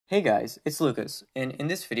Hey guys, it's Lucas, and in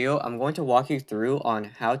this video, I'm going to walk you through on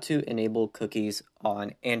how to enable cookies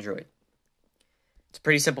on Android. It's a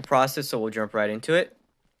pretty simple process, so we'll jump right into it.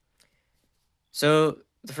 So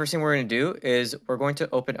the first thing we're going to do is we're going to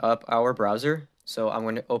open up our browser. So I'm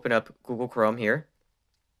going to open up Google Chrome here.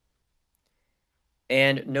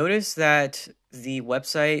 And notice that the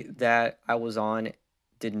website that I was on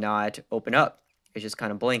did not open up. It's just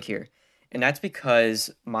kind of blank here. And that's because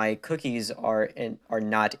my cookies are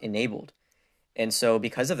not enabled. And so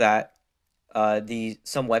because of that,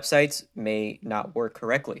 some websites may not work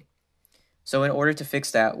correctly. So in order to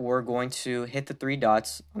fix that, we're going to hit the three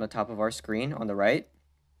dots on the top of our screen on the right,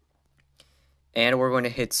 and we're going to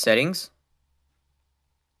hit Settings.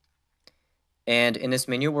 And in this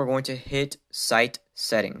menu, we're going to hit Site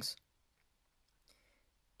Settings.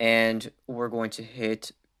 And we're going to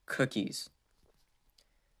hit Cookies.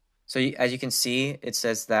 So as you can see, it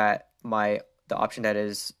says that the option that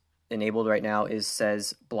is enabled right now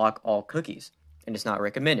says block all cookies, and it's not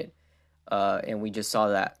recommended. And we just saw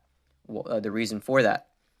that, the reason for that.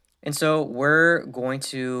 And so we're going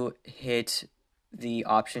to hit the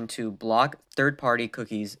option to block third-party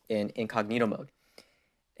cookies in incognito mode.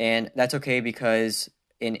 And that's okay because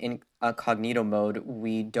in incognito mode,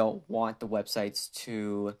 we don't want the websites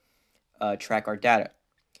to track our data.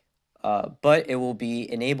 But it will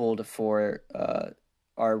be enabled for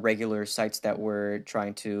our regular sites that we're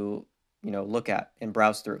trying to, look at and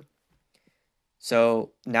browse through. So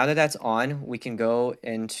now that that's on, we can go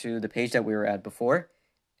into the page that we were at before,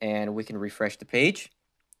 and we can refresh the page,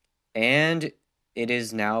 and it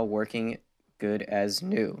is now working good as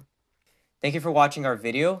new. Thank you for watching our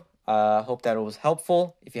video. Hope that it was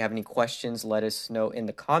helpful. If you have any questions, let us know in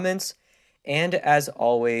the comments. And as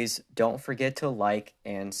always, don't forget to like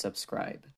and subscribe.